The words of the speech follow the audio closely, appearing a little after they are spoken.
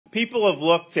people have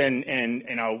looked and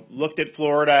looked at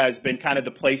Florida as been kind of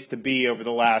the place to be over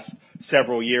the last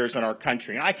several years in our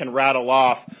country. And I can rattle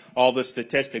off all the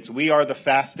statistics. We are the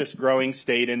fastest growing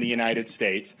state in the United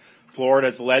States. Florida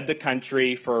has led the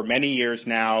country for many years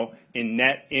now in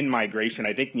net in-migration.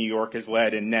 I think New York has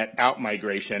led in net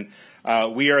out-migration.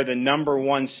 We are the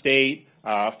 #1 state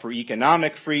for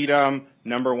economic freedom,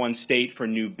 #1 state for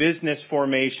new business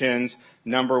formations,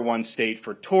 #1 state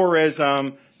for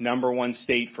tourism, #1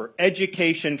 state for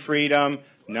education freedom,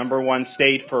 #1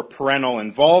 state for parental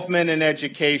involvement in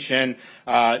education,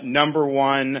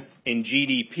 #1 in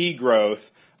GDP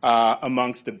growth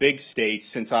amongst the big states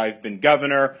since I've been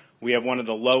governor. We have one of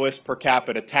the lowest per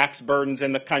capita tax burdens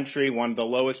in the country, one of the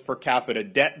lowest per capita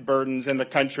debt burdens in the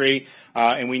country,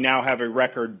 and we now have a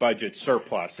record budget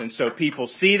surplus. And so people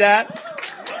see that.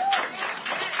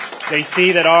 They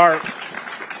see that our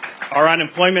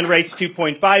unemployment rate's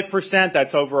 2.5%.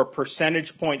 That's over a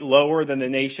percentage point lower than the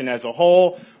nation as a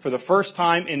whole. For the first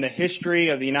time in the history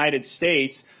of the United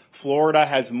States, Florida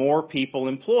has more people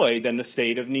employed than the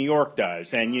state of New York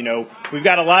does. And, you know, we've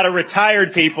got a lot of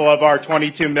retired people of our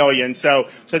 22 million. So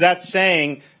that's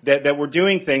saying that we're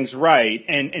doing things right.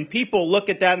 And people look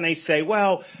at that and they say,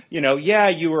 well, you know,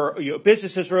 yeah,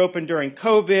 businesses were open during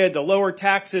COVID, the lower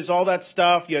taxes, all that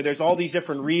stuff. You know, there's all these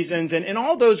different reasons. And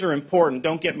all those are important.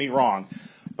 Don't get me wrong.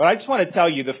 But I just want to tell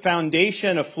you the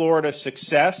foundation of Florida's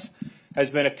success has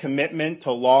been a commitment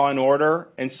to law and order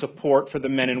and support for the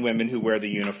men and women who wear the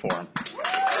uniform.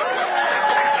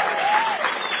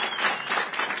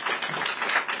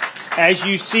 As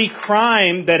you see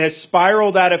crime that has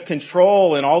spiraled out of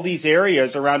control in all these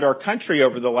areas around our country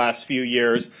over the last few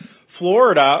years,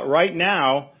 Florida right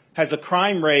now has a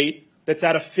crime rate that's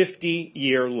at a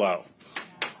 50-year low.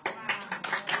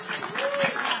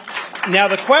 Now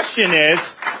the question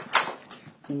is,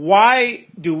 why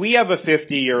do we have a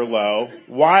 50-year low?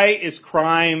 Why is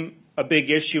crime a big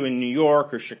issue in New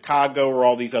York or Chicago or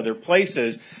all these other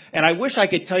places? And I wish I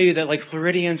could tell you that, like,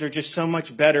 Floridians are just so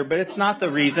much better, but it's not the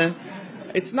reason.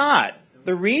 It's not.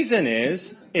 The reason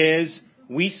is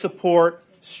we support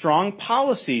strong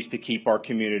policies to keep our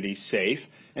communities safe,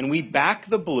 and we back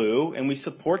the Blue, and we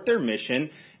support their mission,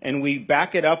 and we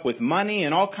back it up with money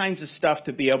and all kinds of stuff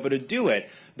to be able to do it.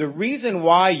 The reason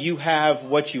why you have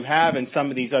what you have in some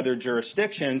of these other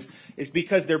jurisdictions is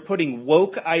because they're putting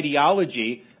woke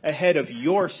ideology ahead of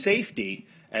your safety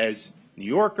as New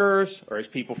Yorkers or as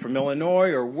people from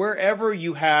Illinois or wherever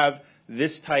you have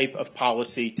this type of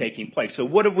policy taking place. So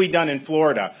what have we done in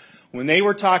Florida? When they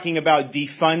were talking about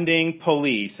defunding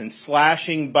police and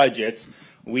slashing budgets,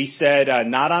 we said,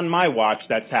 not on my watch,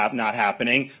 that's not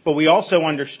happening. But we also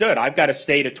understood, I've got a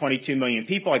state of 22 million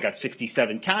people. I got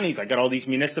 67 counties. I got all these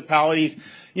municipalities.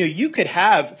 You know, you could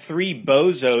have 3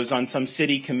 bozos on some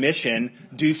city commission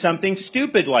do something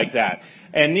stupid like that.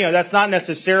 And, you know, that's not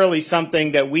necessarily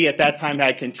something that we at that time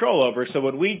had control over. So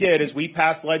what we did is we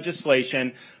passed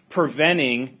legislation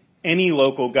preventing any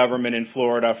local government in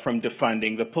Florida from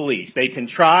defunding the police. They can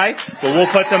try, but we'll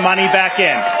put the money back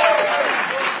in.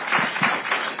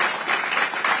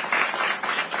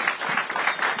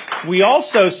 We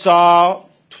also saw,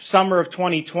 summer of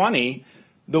 2020,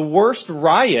 the worst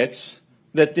riots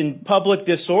in public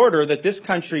disorder that this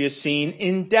country has seen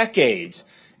in decades.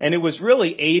 And it was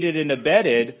really aided and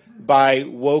abetted by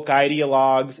woke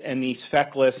ideologues and these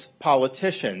feckless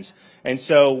politicians. And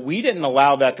so we didn't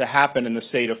allow that to happen in the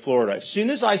state of Florida. As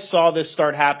soon as I saw this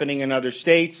start happening in other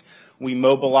states, we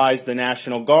mobilized the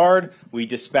National Guard. We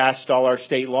dispatched all our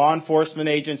state law enforcement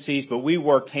agencies, but we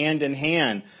worked hand in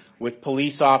hand with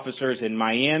police officers in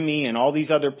Miami and all these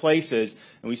other places,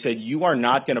 and we said, you are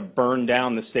not going to burn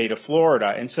down the state of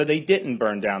Florida. And so they didn't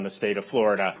burn down the state of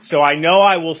Florida. So I know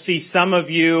I will see some of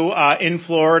you in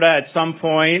Florida at some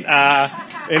point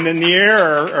in the near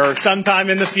or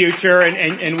sometime in the future,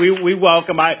 and we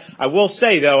welcome. I will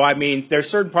say, though, I mean, there's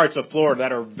certain parts of Florida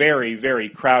that are very, very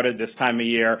crowded this time of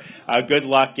year. Good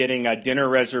luck getting a dinner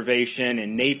reservation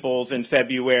in Naples in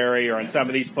February or in some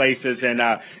of these places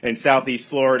in Southeast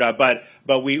Florida.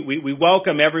 But we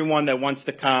welcome everyone that wants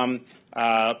to come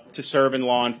to serve in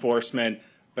law enforcement.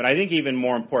 But I think even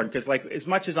more important, because like as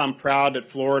much as I'm proud that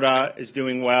Florida is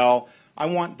doing well, I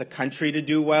want the country to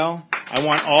do well. I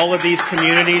want all of these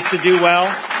communities to do well.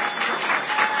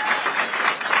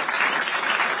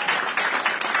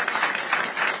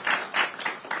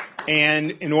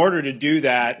 And in order to do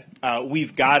that,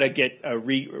 we've got to get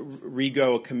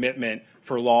a commitment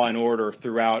for law and order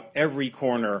throughout every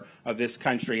corner of this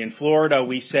country. In Florida,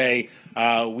 we say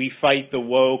we fight the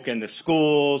woke in the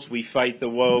schools, we fight the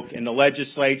woke in the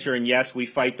legislature, and yes, we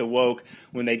fight the woke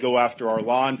when they go after our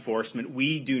law enforcement.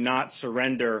 We do not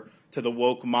surrender to the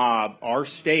woke mob. Our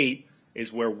state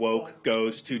is where woke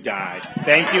goes to die.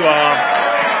 Thank you all.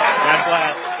 God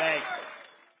bless.